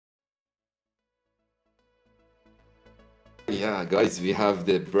yeah, guys, we have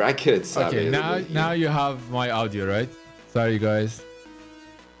the brackets Okay, available now here. you have my audio, right? Sorry, guys.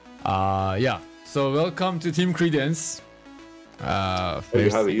 Yeah. So welcome to Team Credence. Oh, you have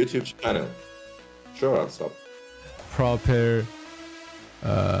First a YouTube channel. Sure, I'll stop. proper.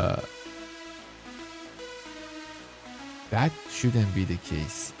 That shouldn't be the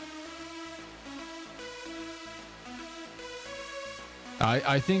case.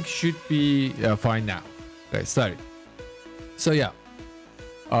 I think should be fine now. Okay, sorry. So yeah.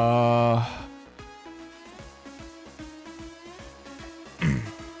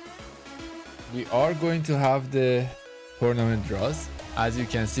 We are going to have the tournament draws. As you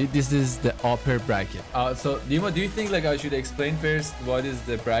can see, this is the upper bracket. So Dima, do you think like I should explain first what is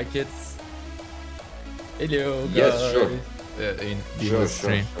the brackets? Hello, guys. Yes, sure. In Sure, Dima's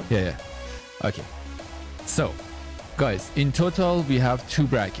stream. sure. Yeah. Okay. So, guys, in total we have two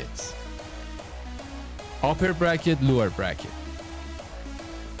brackets. Upper bracket, lower bracket.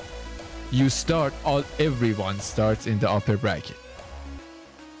 Everyone starts in the upper bracket.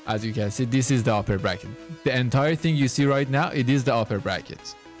 As you can see, this is the upper bracket. The entire thing you see right now, it is the upper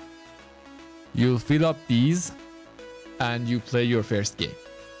bracket. You'll fill up these and you play your first game.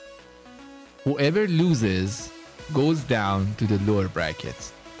 Whoever loses goes down to the lower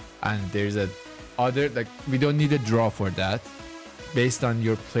bracket. And there's we don't need a draw for that. Based on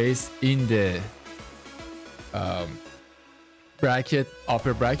your place in the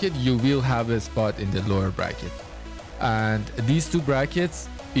upper bracket, you will have a spot in the lower bracket. And these two brackets,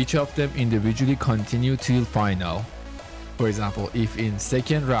 each of them individually continue till final. For example, if in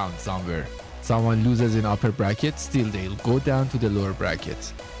second round somewhere someone loses in upper bracket, still they'll go down to the lower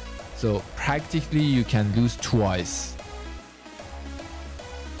bracket. So practically you can lose twice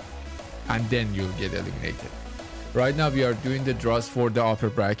and then you'll get eliminated. Right now we are doing the draws for the upper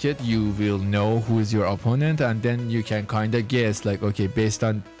bracket. You will know who is your opponent and then you can kind of guess like, okay, based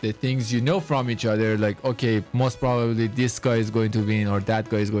on the things you know from each other, like, okay, most probably this guy is going to win or that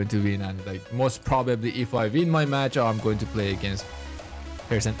guy is going to win, and like most probably if I win my match, I'm going to play against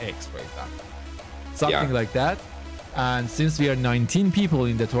person X, for example. Something like that. And since we are 19 people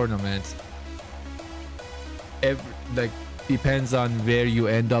in the tournament, depends on where you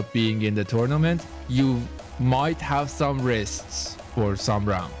end up being in the tournament, you might have some rests for some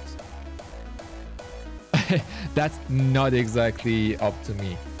rounds. That's not exactly up to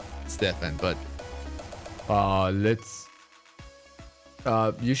me, Stefan, but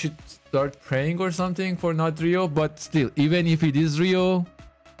you should start praying or something for not Rio. But still, even if it is Rio,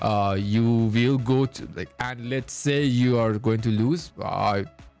 you will go to and let's say you are going to lose. I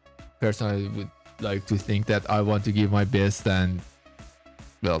personally would like to think that I want to give my best and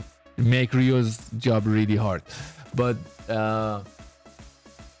make Rio's job really hard. But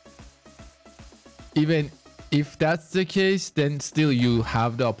even if that's the case, then still you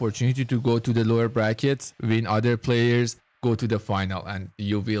have the opportunity to go to the lower brackets, win other players, go to the final, and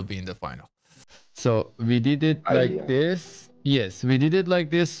you will be in the final. So we did it like this. Yes, we did it like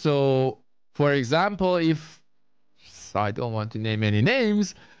this. So for example, if I don't want to name any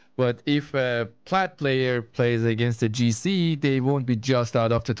names, but if a plat player plays against a GC, they won't be just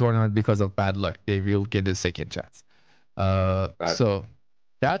out of the tournament because of bad luck. They will get a second chance. So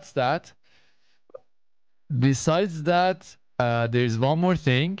that's that. Besides that, there's one more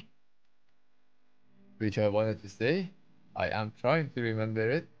thing which I wanted to say. I am trying to remember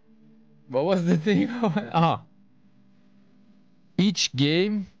it. What was the thing? Each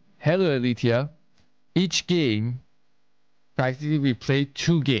game, hello Alitia, each game, practically we play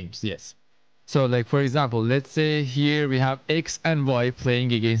two games, yes. So like for example, let's say here we have X and Y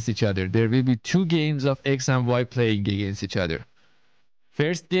playing against each other. There will be two games of X and Y playing against each other.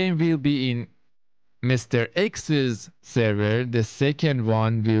 First game will be in Mr. X's server. The second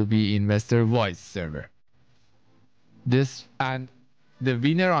one will be in Mr. Y's server. And the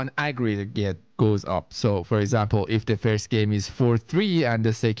winner on aggregate goes up. So for example, if the first game is 4-3 and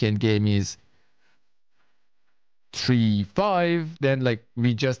the second game is 3-5, then like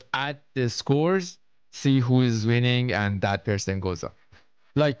we just add the scores, see who is winning, and that person goes up.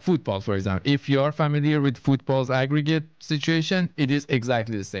 Like football, for example. If you are familiar with football's aggregate situation, it is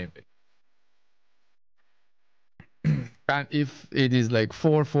exactly the same thing. And if it is like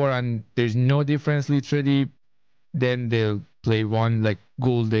 4-4 and there's no difference literally, then they'll play one like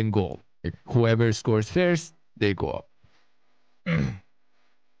golden goal. Like whoever scores first, they go up.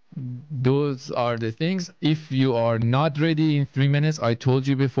 Those are the things. If you are not ready in 3 minutes, I told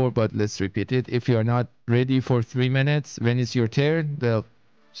you before, but let's repeat it. If you are not ready for 3 minutes, when it's your turn, well,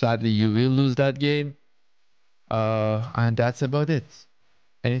 sadly, you will lose that game. And that's about it.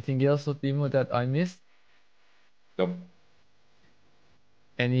 Anything else, Otimo, that I missed? Nope.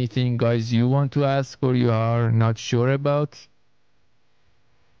 anything, guys, you want to ask or you are not sure about?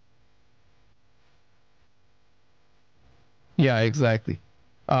 Yeah, exactly.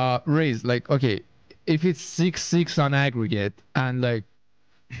 Raise, like, okay, if it's 6-6 on aggregate and like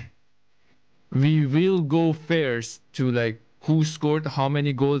we will go first to like who scored how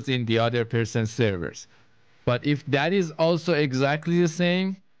many goals in the other person's servers. But if that is also exactly the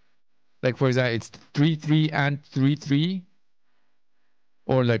same, like for example, it's 3-3 and 3-3,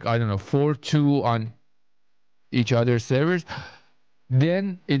 or like I don't know, 4-2 on each other's servers,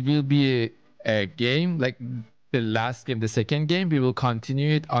 then it will be a game like the last game, the second game. We will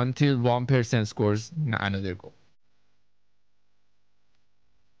continue it until one person scores another goal.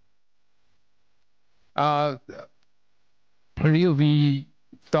 Uh, Rio, we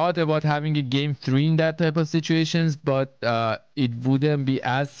thought about having a game three in that type of situations, but it wouldn't be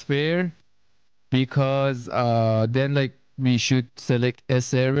as fair because then like we should select a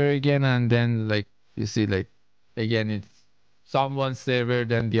server again, and then like you see like again it's someone's server,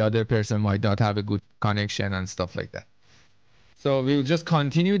 then the other person might not have a good connection and stuff like that. So we'll just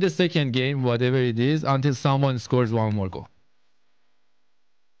continue the second game, whatever it is, until someone scores one more goal.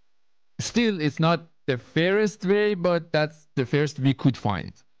 Still, it's not the fairest way, but that's the fairest we could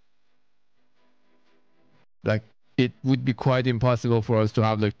find. Like it would be quite impossible for us to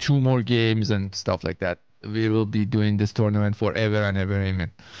have like two more games and stuff like that. We will be doing this tournament forever and ever,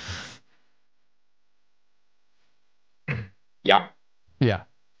 amen. Yeah. Yeah.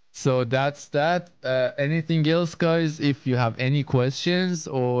 So that's that. Anything else, guys? If you have any questions,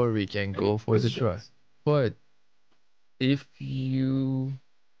 or we can go for the try. But if you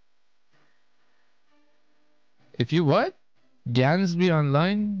what? Gansby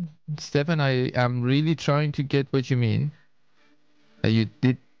online? Stefan, I am really trying to get what you mean. You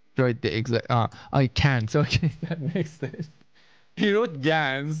did write the exact. I can't. Okay, that makes sense. He wrote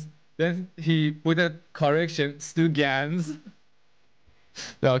Gans, then he put a correction to Gans.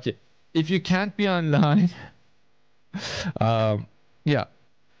 Okay, if you can't be online, yeah.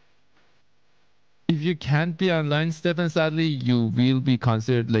 If you can't be online, Stefan, sadly, you will be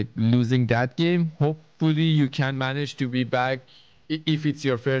considered like losing that game. Hopefully, you can manage to be back. If it's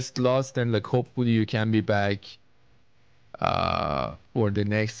your first loss, then like hopefully you can be back for the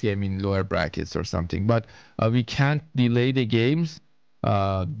next game in lower brackets or something. But we can't delay the games.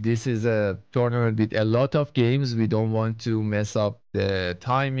 This is a tournament with a lot of games. We don't want to mess up the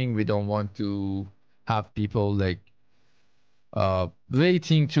timing. We don't want to have people like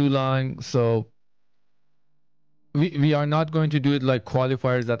waiting too long. So we are not going to do it like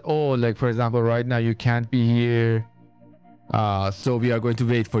qualifiers that, oh, like for example, right now you can't be here. So we are going to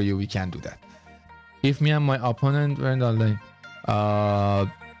wait for you. We can't do that. If me and my opponent went online,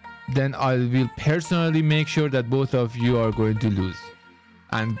 then I will personally make sure that both of you are going to lose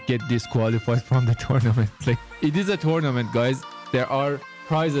and get disqualified from the tournament. Like it is a tournament, guys. There are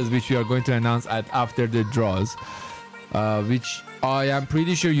prizes which we are going to announce after the draws, which I am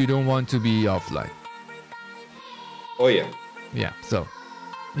pretty sure you don't want to be offline. Oh yeah. Yeah, so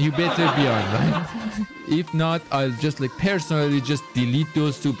you better be online. If not, I'll just like personally just delete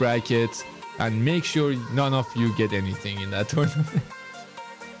those two brackets and make sure none of you get anything in that tournament.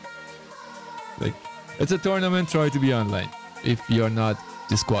 Like, it's a tournament, try to be online if you're not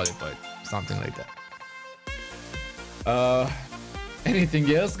disqualified, something like that. Anything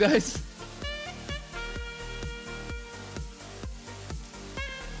else, guys?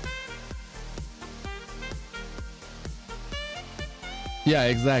 Yeah,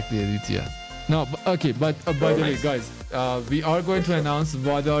 exactly, Aditya. No, okay, but by the way, guys, we are going to announce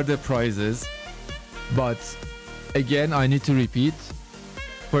what are the prizes. But again, I need to repeat.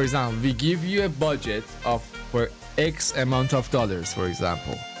 For example, we give you a budget of for X amount of dollars, for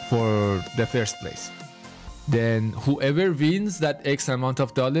example, for the first place. Then whoever wins that X amount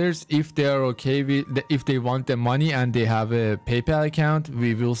of dollars, if they are okay with, if they want the money and they have a PayPal account,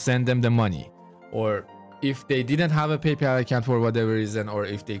 we will send them the money. Or if they didn't have a PayPal account for whatever reason, or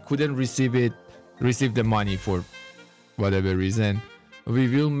if they couldn't receive the money for whatever reason, we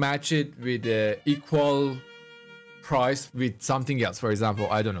will match it with the equal price with something else. For example,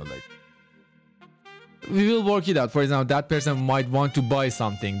 I don't know, like we will work it out. For example, that person might want to buy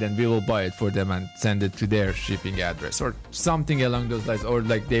something, then we will buy it for them and send it to their shipping address or something along those lines. Or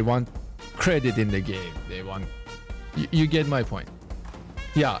like they want credit in the game, they want, you get my point.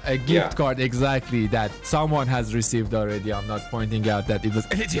 Yeah, a gift card, exactly, that someone has received already. I'm not pointing out that it was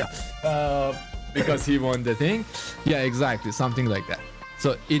Aditya because he won the thing. Yeah, exactly, something like that.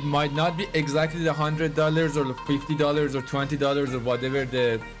 So it might not be exactly the $100 or the $50 or $20 or whatever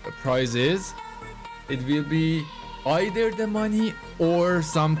the price is. It will be either the money or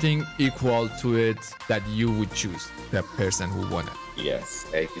something equal to it that you would choose, the person who won it. Yes,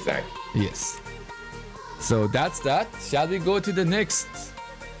 exactly. Yes. So that's that. Shall we go to the next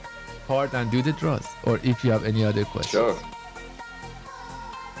part and do the draws? Or if you have any other questions? Sure.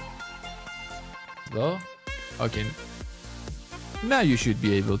 Hello? Okay. Now you should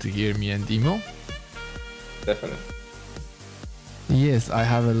be able to hear me and Demo. Definitely. Yes, I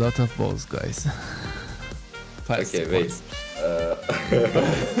have a lot of balls, guys. Okay, wait.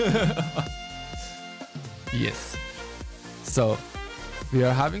 Yes. So, we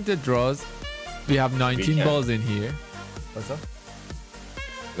are having the draws. We have 19 balls in here. What's up?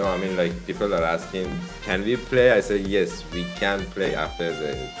 No, I mean, like, people are asking, can we play? I say, yes, we can play after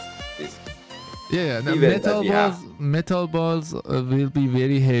this. Yeah, the event that we have. metal balls will be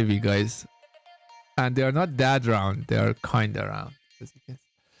very heavy, guys. And they are not that round. They are kind of round. As you can see.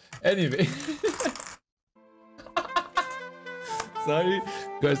 Anyway. Sorry.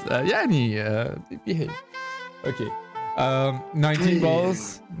 Guys, behave. Okay. 19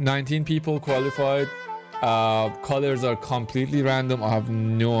 balls, 19 people qualified. Colors are completely random. I have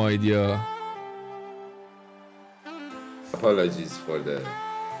no idea. Apologies for the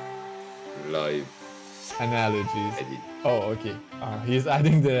live Analogies. edit. Oh, okay. He's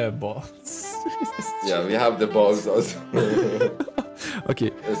adding the balls. Yeah, we have the balls also.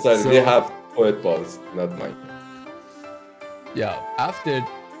 Okay. Sorry, so, we have poet balls, not mine. Yeah, after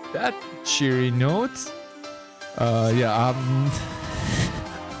that cheery note, okay,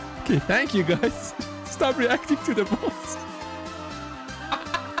 thank you guys. Stop reacting to the balls.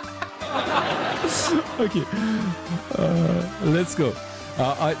 Okay, let's go.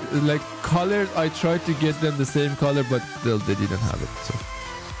 I like colors. I tried to get them the same color, but they didn't have it. So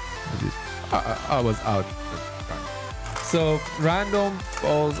I was out. So random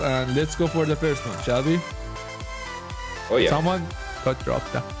balls, and let's go for the first one, shall we? Oh yeah. Someone got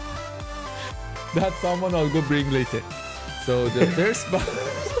dropped down. That someone I'll go bring later. So the first ball.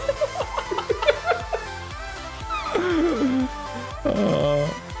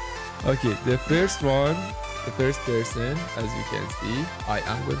 Okay, the first one, the first person, as you can see, I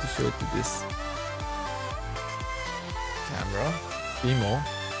am going to show it to this camera. Emo.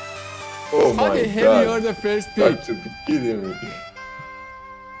 Oh How my the hell you're god. the first Got pick? to be kidding me.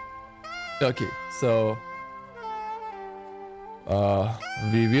 Okay, so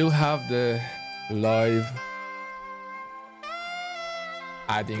we will have the live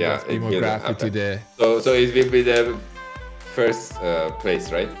adding of it will demographic to happen. the. So it will be the first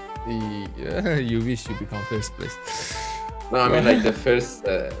place, right? You wish you become first place. No, I mean like the first.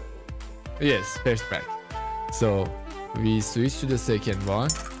 Yes, first back. So we switch to the second one.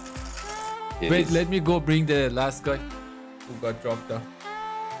 Wait, let me go bring the last guy who got dropped down.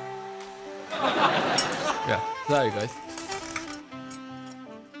 Yeah, sorry guys.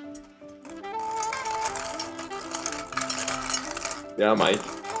 Yeah, Mike.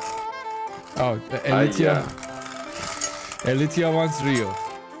 Oh, Yeah. Elitia wants Rio.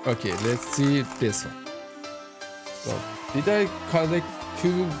 Okay, let's see this one. So, did I collect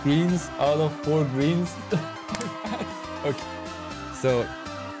 2 greens out of 4 greens? Okay, so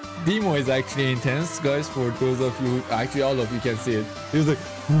Demo is actually intense, guys. For those of you, actually all of you can see it. He was like,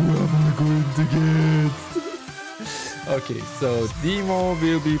 who am I going to get? Okay, so Demo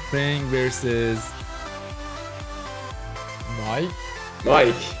will be playing versus Mike.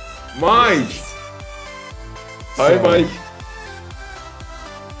 Mike! Hi, Mike!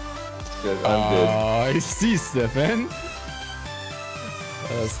 Yes, I'm dead. I see Stefan.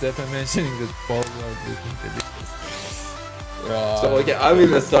 Stefan mentioning that balls are looking ridiculous. So, okay, I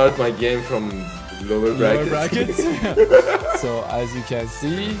will start my game from lower brackets. So, as you can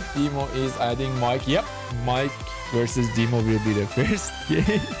see, Demo is adding Mike. Yep, Mike versus Demo will be the first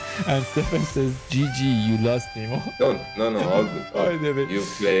game. And Stefan says, GG, you lost, Demo. No, all good. Oh, David. You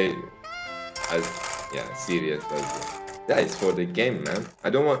play as, serious as yeah, it's for the game, man. I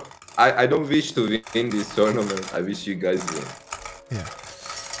don't wish to win this tournament. I wish you guys win. Yeah.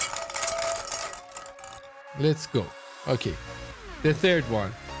 Let's go. Okay. The third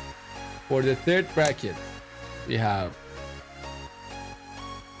one. For the third bracket, we have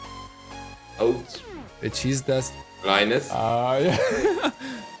Out. the cheese dust. Linus. Yeah.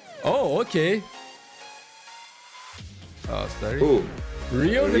 Oh, okay. Oh, sorry. Who?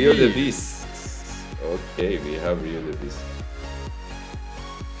 Rio the Beast. Okay, we have Rio the Beast.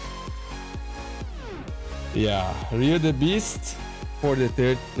 Yeah, Rio the Beast for the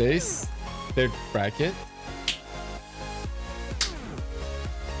third place, third bracket.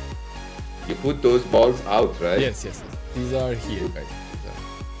 You put those balls out, right? Yes. These are here, guys.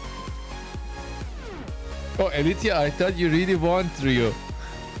 Oh, Elitia, I thought you really want Rio.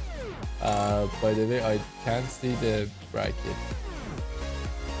 By the way, I can't see the bracket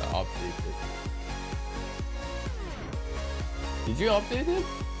updated. Did you update it?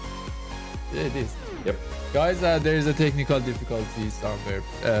 Yeah, it is. Yep. Guys, there is a technical difficulty somewhere.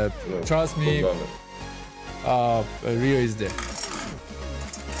 No, Trust me. Rio is there.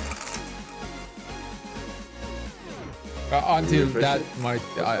 Until that might,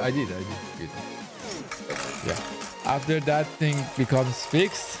 I did. Yeah. After that thing becomes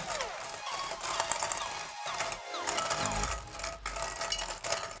fixed.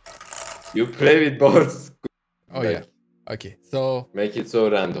 You play with both. Oh yeah. Okay. So Make it so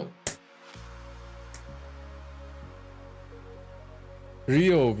random.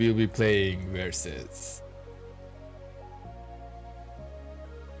 Rio will be playing versus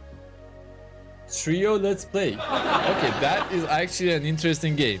Trio. Let's play. Okay, that is actually an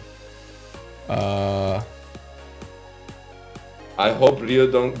interesting game. I hope Rio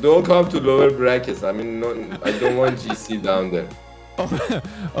don't come to lower brackets. I mean, no, I don't want GC down there.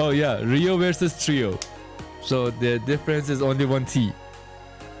 Oh yeah, Rio versus Trio. So the difference is only 1 T.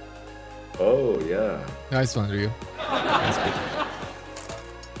 Oh yeah. Nice one, Rio. Nice pick.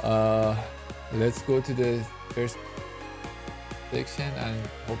 Let's go to the first section and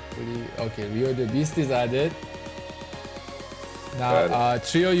hopefully, okay, Rio the Beast is added. Now,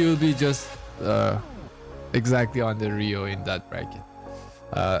 Trio, you'll be just exactly on the Rio in that bracket.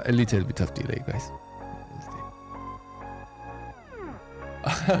 A little bit of delay, guys.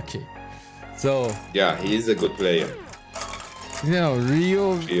 Okay, so yeah, he is a good player. You know,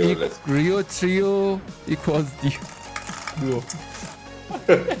 Rio Trio equals the Rio.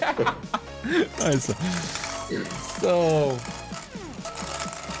 Nice.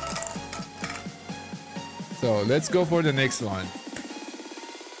 So let's go for the next one.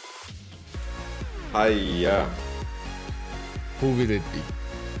 Hiya. Who will it be?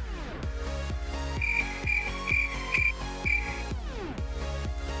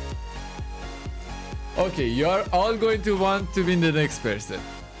 Okay, you're all going to want to win the next person.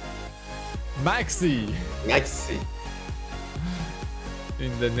 Maxi. Maxi.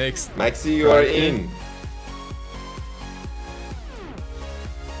 In the next. Maxi, you are in.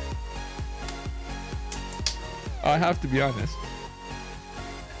 I have to be honest.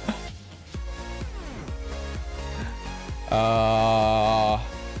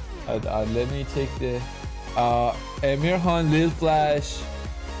 Let me take the Emirhan, Lil Flash,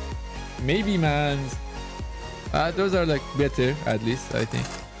 maybe Mans. Those are like better, at least I think.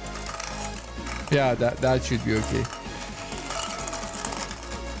 Yeah, that should be okay.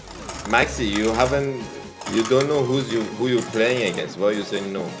 Maxi, you don't know who you're playing against. Why you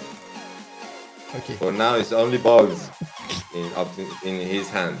saying no? Okay. For now, it's only balls in his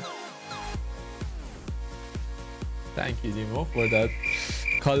hand. Thank you, Dimo, for that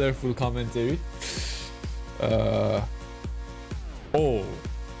colorful commentary. Oh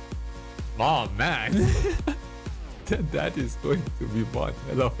man. That is going to be one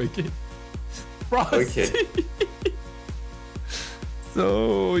hell of a game. Frosty. Okay.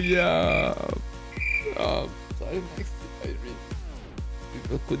 So yeah. Sorry, Max. I really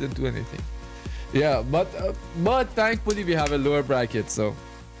couldn't do anything. Yeah, but thankfully we have a lower bracket. So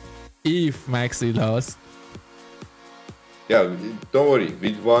if Maxi lost. Yeah, don't worry.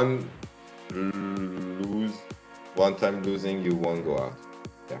 With one time losing, you won't go out.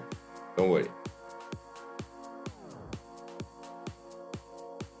 Yeah, don't worry.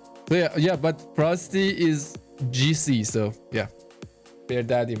 So yeah, but Frosty is GC, so yeah, bear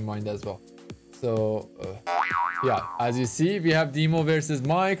that in mind as well. So yeah, as you see, we have Demo versus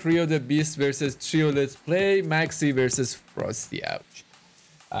Mike, Rio the Beast versus Trio Let's Play, Maxi versus Frosty. Ouch.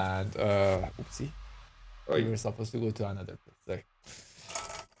 And oopsie. We were supposed to go to another place. Sorry.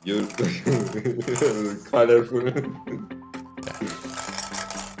 You colorful.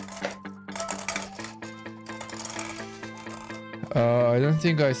 I don't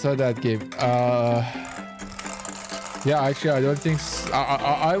think I saw that game. Yeah, actually, I don't think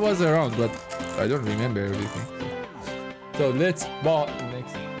I was around, but I don't remember everything. So let's ball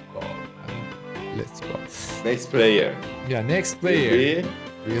next ball. Let's go. Next player. Yeah, next player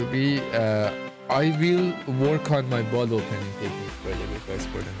will be. I will work on my ball opening technique, by the way, guys,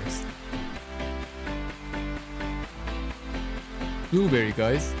 for the next. Blueberry,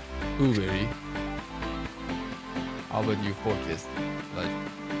 guys. Blueberry. How about you focus? Like,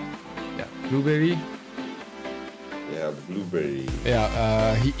 yeah, Blueberry. Yeah, Blueberry.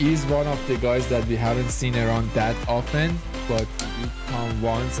 Yeah, he is one of the guys that we haven't seen around that often, but he come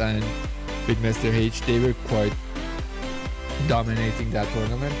once and with Mr. H, they were quite. dominating that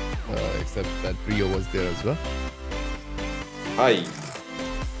tournament, except that Rio was there as well. Hi.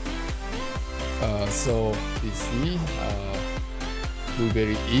 So we see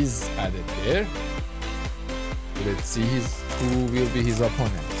Blueberry is added there. Let's see who will be his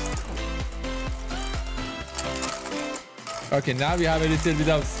opponent. Okay, now we have a little bit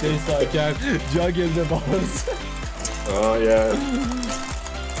of space so I can juggle the balls. Oh yeah.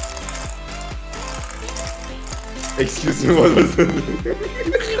 Excuse me, what was it?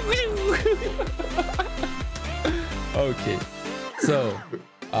 Okay, so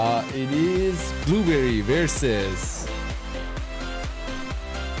it is Blueberry versus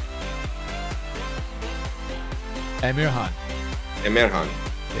Emirhan. Emirhan.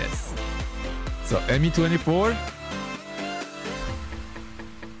 Yes. So Emi24.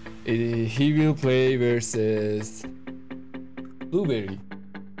 He will play versus Blueberry.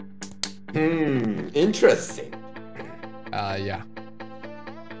 Interesting. Yeah.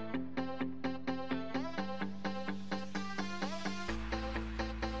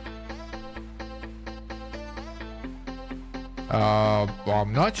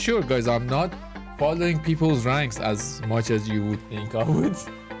 I'm not sure, guys. I'm not following people's ranks as much as you would think I would.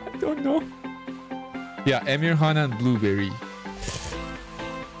 I don't know. Yeah, Emirhan and Blueberry.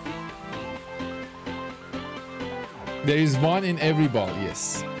 There is one in every ball,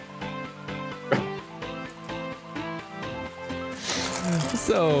 yes.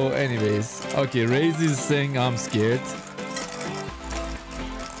 So, anyways, okay, Raze is saying I'm scared.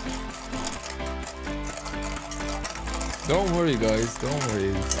 Don't worry, guys, don't worry.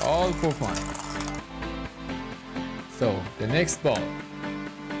 It's all for fun. So, the next ball.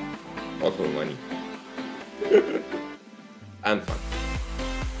 All for money. And fun.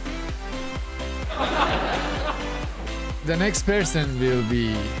 The next person will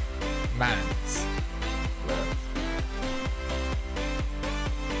be Mans.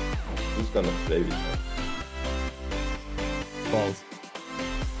 Who's gonna play with that? Balls.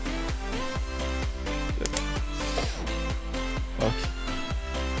 Okay.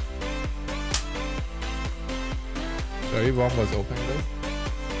 Sorry, one was open, guys.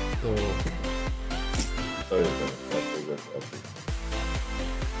 So. Sorry,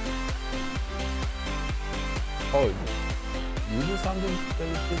 Oh, you do something that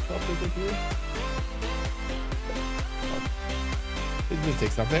is too complicated here? It will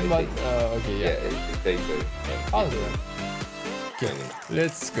take some time, but okay, yeah. Yeah, it takes a... I'll do that. Okay,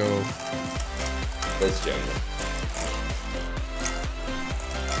 let's go. Let's jump.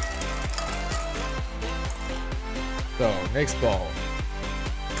 So, next ball.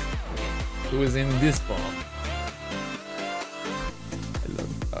 Who is in this ball?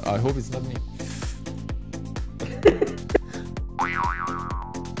 I hope it's not me.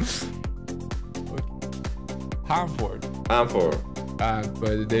 Hanford. Hanford.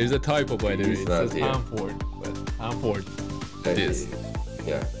 But there's a typo, by the way. It says here. Hanford, but Hanford. It is.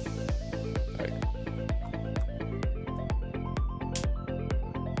 Yeah. Right.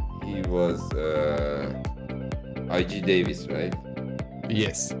 He was IG Davis, right?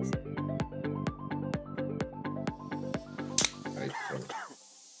 Yes. Right.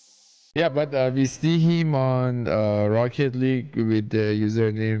 Yeah, but we see him on Rocket League with the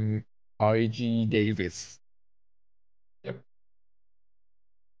username IG Davis.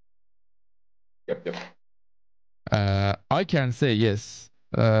 Yep. Yep. I can say yes.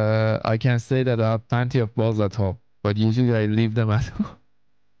 I can say that I have plenty of balls at home, but usually I leave them at home.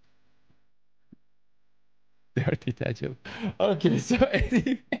 They are detachable. Okay, so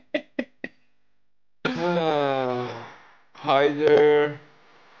anyway. Hyder.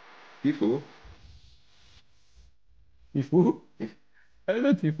 Tifu. Tifu? I don't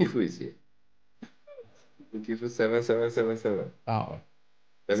know Tifu. Tifu is here. Tifu 7777. Oh.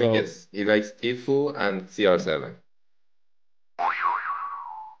 Let me guess. He likes Tifu and CR7.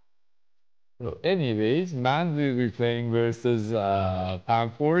 So anyways, Man will be playing versus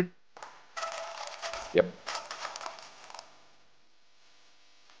Pamford. Yep.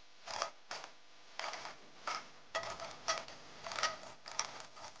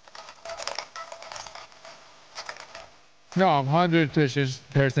 No, I'm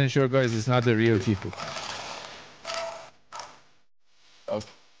 100% sure, guys, it's not the real Tifu. Okay.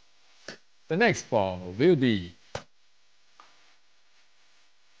 The next ball will be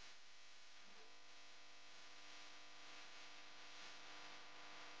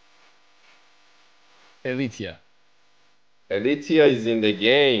Elitia. Elitia is in the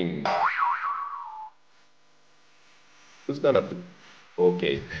game. Who's gonna play?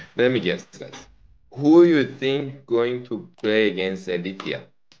 Okay, let me guess, guys. Who you think going to play against Elitia?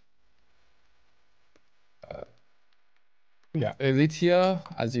 Yeah, Elitia,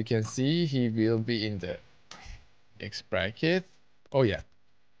 as you can see, he will be in the next bracket. Oh yeah,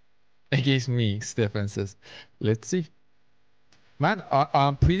 against me, Stefan says. Let's see. Man,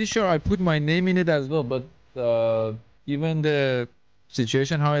 I'm pretty sure I put my name in it as well, but given the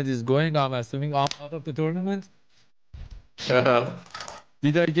situation how it is going, I'm assuming I'm out of the tournament.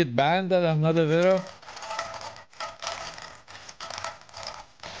 Did I get banned that I'm not aware of?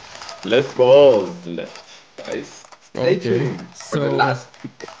 Less balls left, guys. Stay Okay, tuned for the so last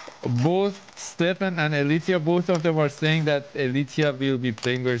pick. both Stefan and Elitia, both of them are saying that Elitia will be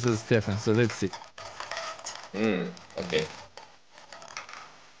playing versus Stefan. So let's see. Okay.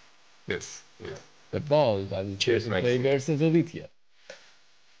 Yes. The ball that is Cheers, going to play Maxi. versus Elitia.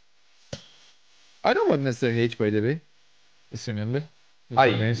 I don't want Mr. H, by the way. Just remember. Just to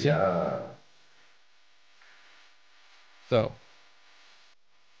Hi, mention. yeah. So.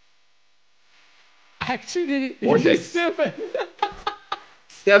 Actually, it is Vortex. Stefan.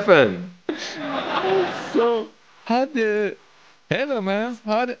 Stefan. So, how the hell, man?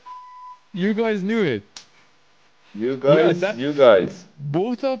 You guys knew it? You Yeah, guys, you guys.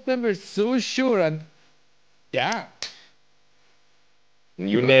 both of them were so sure, and yeah.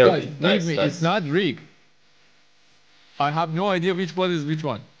 You nailed Guys, it. believe Nice, me, it's nice. not rigged. I have no idea which one is which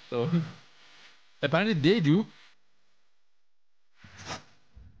one. So, apparently they do.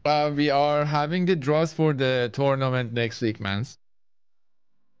 We are having the draws for the tournament next week, man.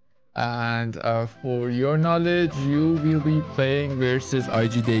 And for your knowledge, you will be playing versus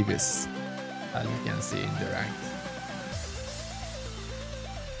IG Davis, as you can see in the rank.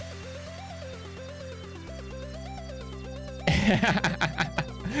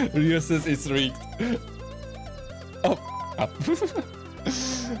 Rio says it's rigged. Oh, up.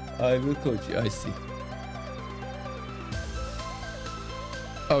 I will coach you. I see.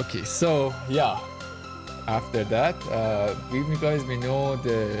 Okay, so yeah. After that, believe me, guys, we know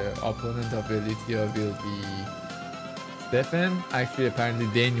the opponent of Elitia will be Stefan. Actually, apparently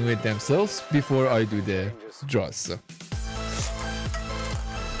they knew it themselves before I do the draws.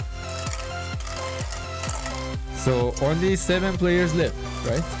 So only 7 players left,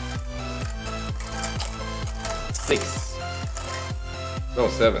 right? 6. No,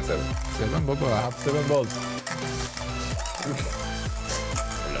 7. 7, Baba. I have 7 balls.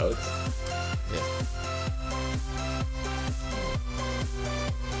 Loads. Yes.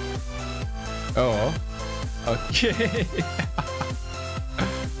 Oh, okay.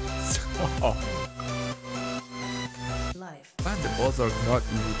 So, Life. man, the balls are not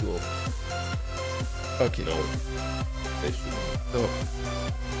easy to open. Okay. No. They should. So,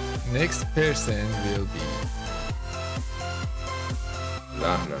 next person will be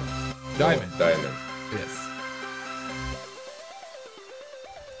Lahna. Diamond. No, Diamond. Yes.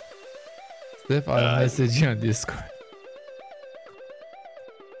 Steph, I'll message you on Discord.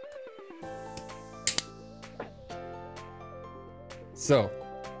 So,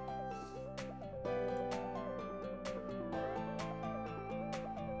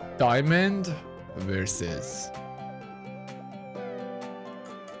 Diamond versus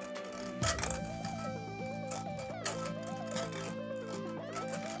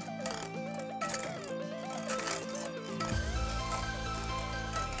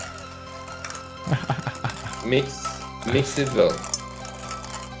Mix it well.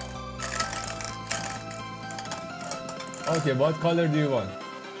 Okay, what color do you want?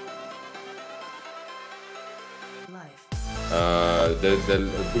 Life. The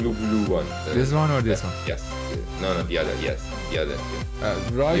blue one. This one or this one? Yes. No, the other. Yes, the other.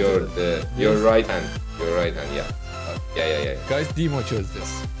 Right. Your right hand. Your right hand. Yeah. Yeah. Guys, Demo chose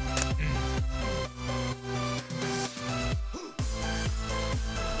this.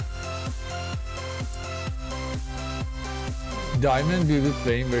 Diamond will be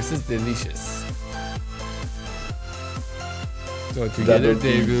playing versus Delicious. So together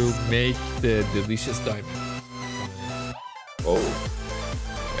they will make the Delicious Diamond. Oh.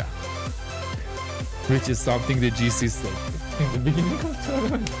 Yeah. Which is something the GC said in the beginning of the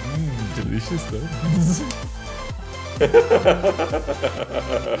tournament. Delicious Diamond.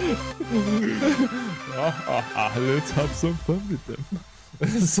 Let's have some fun with them.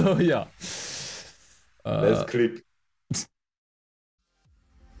 So yeah. Let's clip.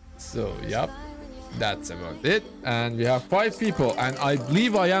 So yep, that's about it. And we have 5 people, and I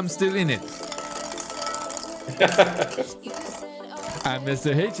believe I am still in it. And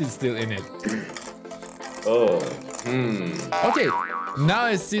Mr. H is still in it. Oh. Okay, now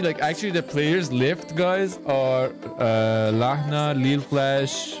I see like actually the players left, guys, are Lahna, Lil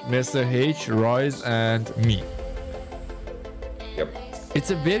Flash, Mr. H, Rise, and me. Yep. It's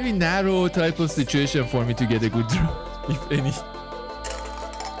a very narrow type of situation for me to get a good draw. if any.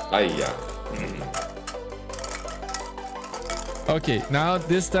 Yeah. Okay, now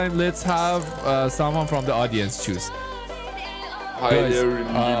this time let's have someone from the audience choose. Hi Guys, there,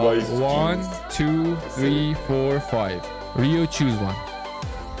 Levi's 1, 2, 3, 4, 5. Rio, choose one.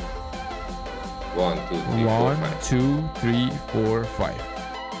 1, 2, 3, 4, 1, 5. 2, 3, 4, 5.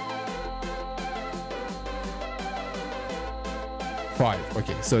 5.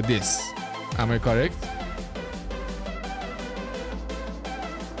 Okay, so this. Am I correct?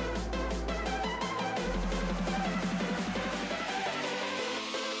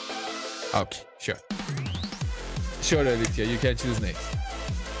 Okay, sure. Sure, Aditya, you can choose next.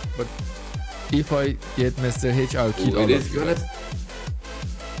 But if I get Mr. H, I'll kill all It of is you gonna.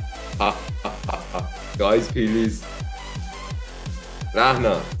 guys. Guys, please.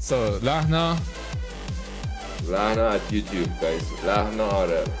 Rahna. So, Lahna, Rahna at YouTube, guys. Rahna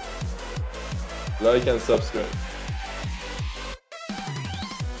RL. Like and subscribe.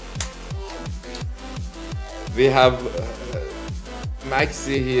 We have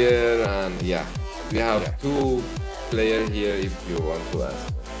Maxi here, and yeah, we have 2 players here if you want to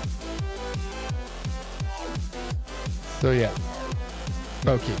ask. so yeah.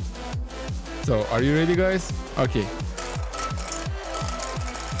 Okay. So, are you ready, guys? Okay.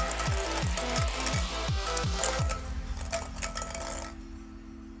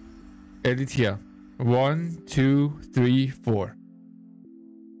 Edit here. 1, 2, 3, 4.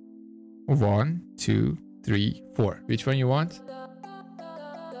 1, 2, 3, 4. Which one you want?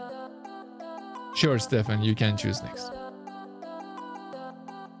 Sure, Stefan, you can choose next.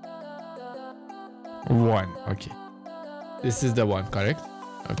 1. Okay. This is the one, correct?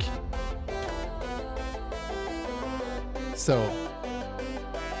 Okay. So,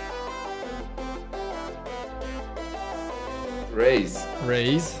 Raise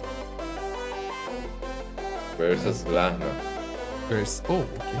raise versus Lahna. versus. Oh,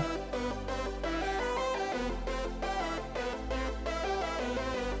 okay.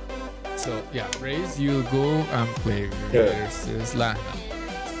 So, yeah, raise, you'll go and play versus Lana.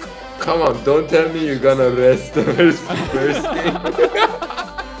 Come on, don't tell me you're gonna rest the first game.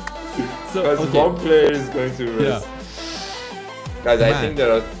 So, Because okay. one player is going to rest. Guys, I Man. think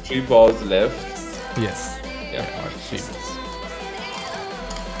there are 3 balls left. Yes. Yeah. All right, 3 minutes.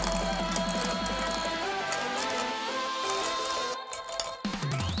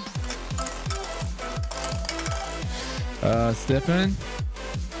 Stefan,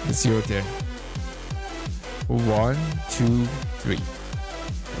 it's your turn. 1, 2, 3.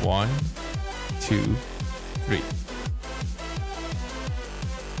 1, 2, 3.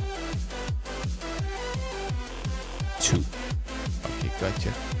 Two. Okay,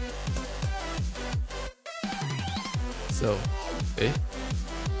 gotcha. So, eh?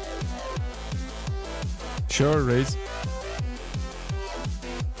 Sure, raise.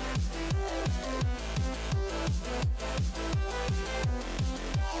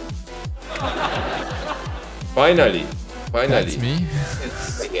 Finally. That's me.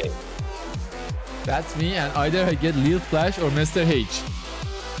 It's the game. That's me, and either I get Lil Flash or Mr. H.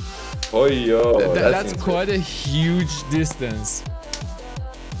 Oh, yo. That's quite a huge distance.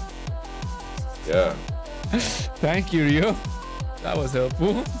 Yeah. Thank you, Rio. That was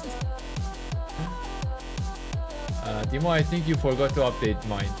helpful. Dimo, I think you forgot to update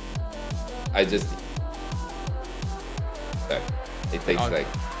mine. I just. It takes Okay. like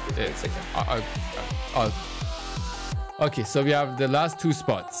 15 seconds. Okay, so we have the last 2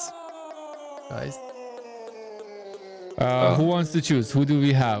 spots. Guys. Who wants to choose? Who do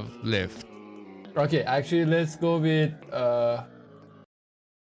we have left? Okay, actually, let's go with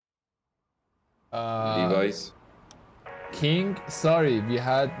Levi's. King. Sorry, we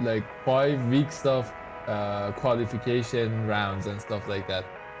had like 5 weeks of qualification rounds and stuff like that.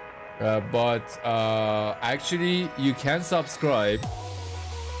 But actually, you can subscribe.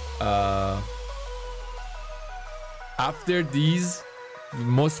 After these,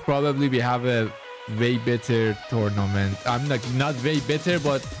 most probably we have a way better tournament. I'm not way better,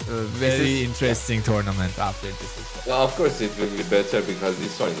 but very interesting tournament after this. Well, of course it will be better because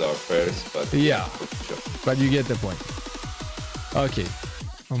this one is our first, but Yeah, sure. but you get the point. Okay,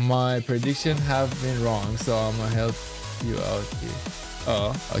 my prediction have been wrong, so I'm gonna help you out here.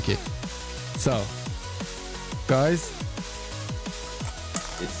 Oh, okay. So, guys,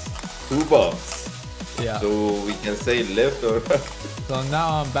 It's 2 balls. yeah. So we can say left or right. So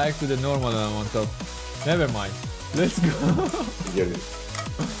now I'm back to the normal amount of. Never mind. Let's go. Get it.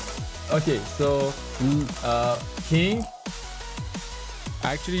 Okay, so King.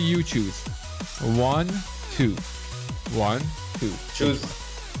 Actually, you choose. 1, 2. 1, 2. Choose.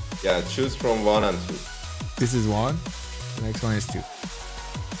 Yeah, choose from 1 and 2. This is 1. The next one is 2.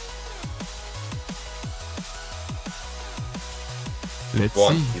 Let's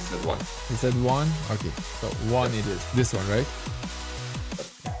 1. see. He said 1. He said 1. Okay, so 1 it is. This one, right?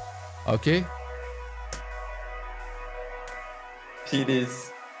 Okay. It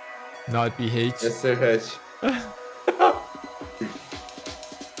is Not BH. Mr. H.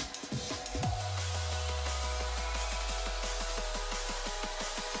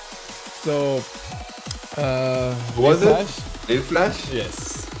 So, Was Flash? it? Lil Flash?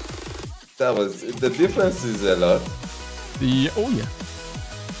 Yes. That was the difference is a lot. Oh yeah.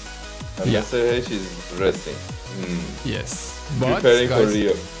 And Yeah. Mr. H is resting. Yes. But Preparing for guys,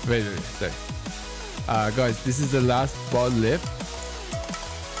 Rio. wait, sorry. Guys, this is the last ball left.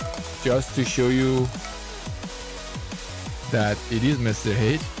 Just to show you that it is Mr.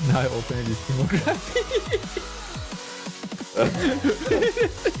 H. Now I open his demography.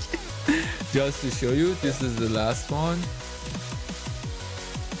 Just to show you, this is the last one.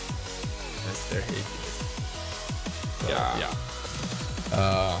 Mr. H. So,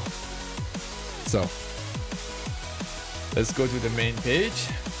 Yeah. So let's go to the main page.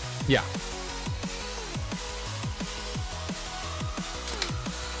 Yeah.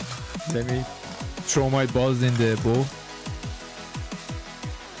 Let me throw my balls in the bowl.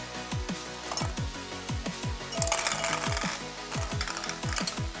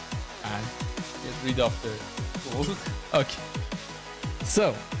 And get rid of the bowl. Okay.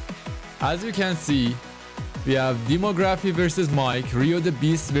 So, as you can see, we have Demography versus Mike, Rio the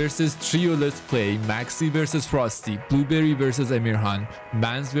Beast versus Trio Let's Play, Maxi versus Frosty, Blueberry versus Emirhan,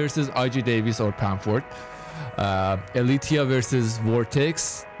 Mans versus IG Davis or Pamford, Elitia versus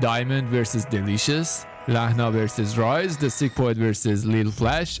Vortex, Diamond versus Delicious, Lahna versus Rise, The Sick Poet versus Lil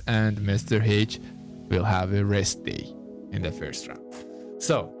Flash, and Mr. H will have a rest day in the first round.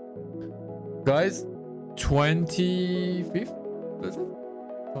 So, guys, 25th? Was it?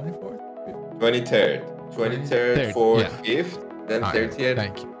 24th? 23rd. 23rd, 4th, 5th, then 30th,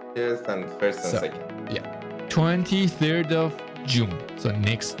 Thank you. and 1st and So, 2nd. Yeah, 23rd of June. So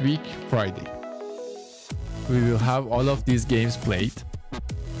next week, Friday. We will have all of these games played.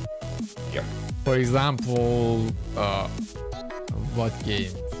 Yep. For example, what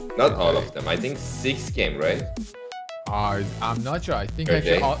game? Not all of them. I think 6 game, right? I'm not sure. I think Per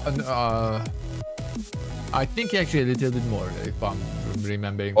actually, day? I think actually a little bit more if I'm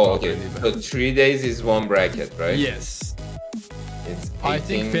remembering Oh, okay. properly. So 3 days is one bracket, right? Yes. It's I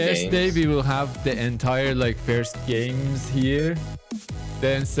think 18 first games. day we will have the entire like first games here.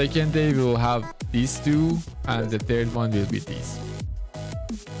 Then second day we will have these two, and the third one will be these.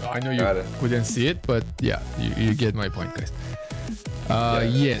 I know you Got it. couldn't see it, but yeah, you get my point, guys.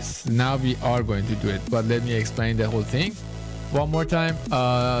 Yes, now we are going to do it, but let me explain the whole thing one more time.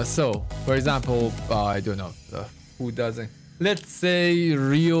 So, for example, I don't know who doesn't. Let's say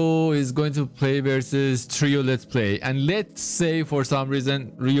Rio is going to play versus Trio Let's Play, and let's say for some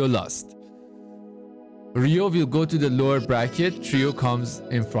reason Rio lost. Rio will go to the lower bracket, Trio comes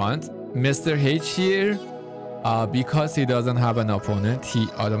in front. Mr. H here, because he doesn't have an opponent, he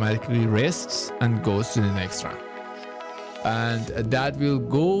automatically rests and goes to the next round. And that will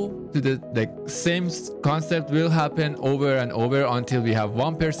go to the same concept will happen over and over until we have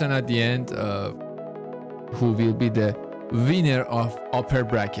one person at the end who will be the winner of upper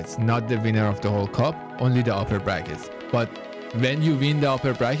brackets, not the winner of the whole cup, only the upper brackets. But when you win the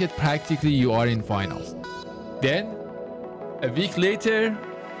upper bracket, practically you are in finals. Then a week later,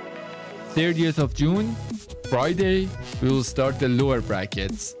 30th of June, Friday, we will start the lower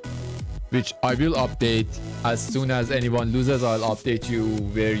brackets, which I will update as soon as anyone loses. I'll update you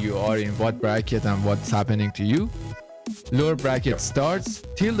where you are in what bracket and what's happening to you. Lower bracket starts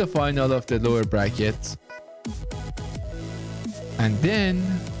till the final of the lower bracket, and then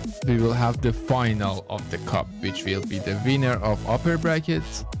we will have the final of the cup, which will be the winner of upper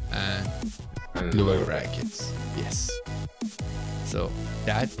brackets and lower brackets. Yes. So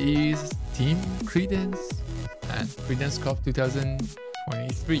that is Team Credence and Credence Cup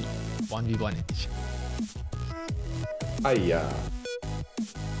 2023 1v1 edition. Yeah.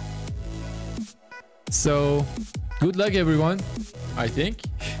 So good luck, everyone. I think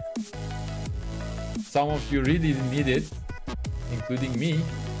some of you really need it, including me.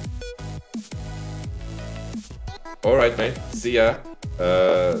 All right, mate. See ya.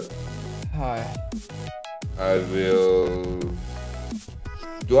 Hi. I will.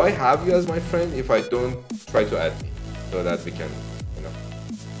 Do I have you as my friend? If I don't, try to add me so that we can,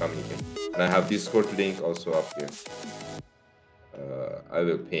 communicate. And I have Discord link also up here. I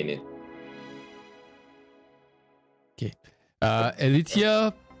will pin it. Okay.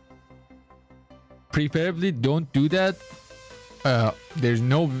 Elitia, preferably don't do that there's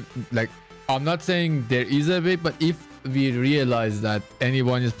no, like, I'm not saying there is a way, but if we realize that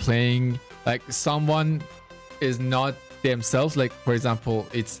anyone is playing, like someone is not themselves, like for example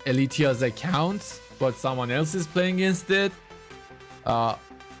it's Elitia's account but someone else is playing instead,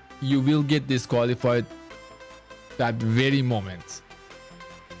 you will get disqualified that very moment.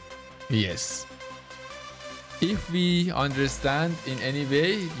 Yes, if we understand in any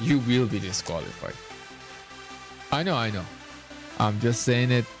way, you will be disqualified. I know, I'm just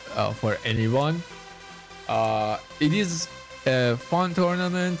saying it for anyone. It is a fun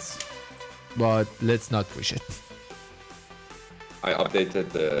tournament, but let's not push it. I updated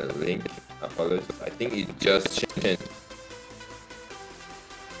the link. Apologies. I think it just changed.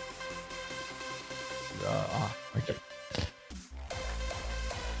 Okay.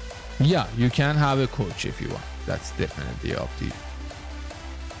 Yeah, you can have a coach if you want. That's definitely up to you.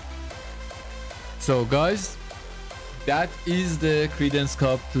 So guys, that is the Credence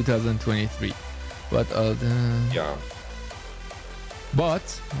Cup 2023. But Yeah. But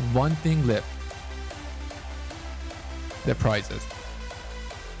one thing left. The prizes.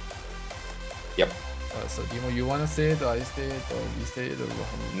 Yep. So Dimo, you wanna say it, or I say it, or you say it, or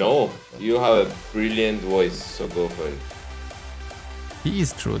No, you have a brilliant voice, so go for it. he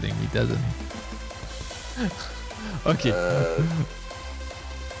is trolling me, doesn't he? Okay.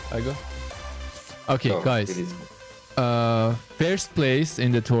 I go. Okay, No, guys. it is- First place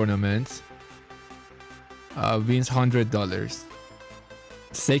in the tournament wins $100.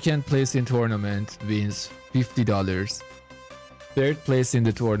 Second place in tournament wins $50. Third place in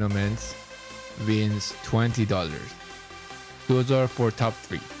the tournament wins $20. Those are for top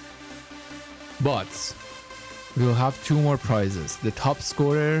 3. But we'll have 2 more prizes. The top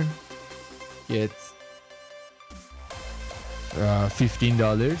scorer gets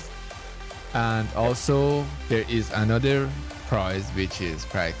 $15. And also there is another prize, which is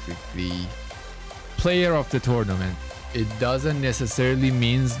practically player of the tournament. It doesn't necessarily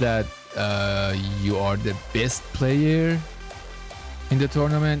means that you are the best player in the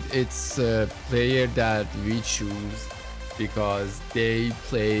tournament. It's a player that we choose because they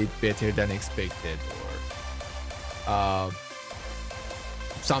played better than expected, or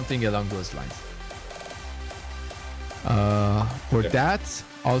something along those lines. For that,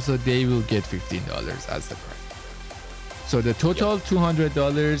 also they will get $15 as the prize. So the total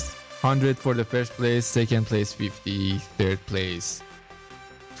 $200, 100 for the first place, second place 50, third place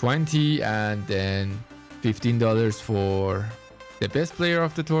 20, and then $15 for the best player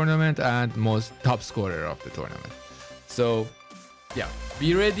of the tournament and most top scorer of the tournament. So yeah,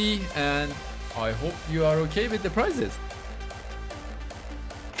 be ready, and I hope you are okay with the prizes.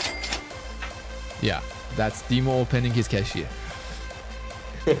 Yeah, that's Dimo opening his cashier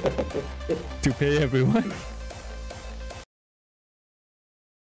to pay everyone.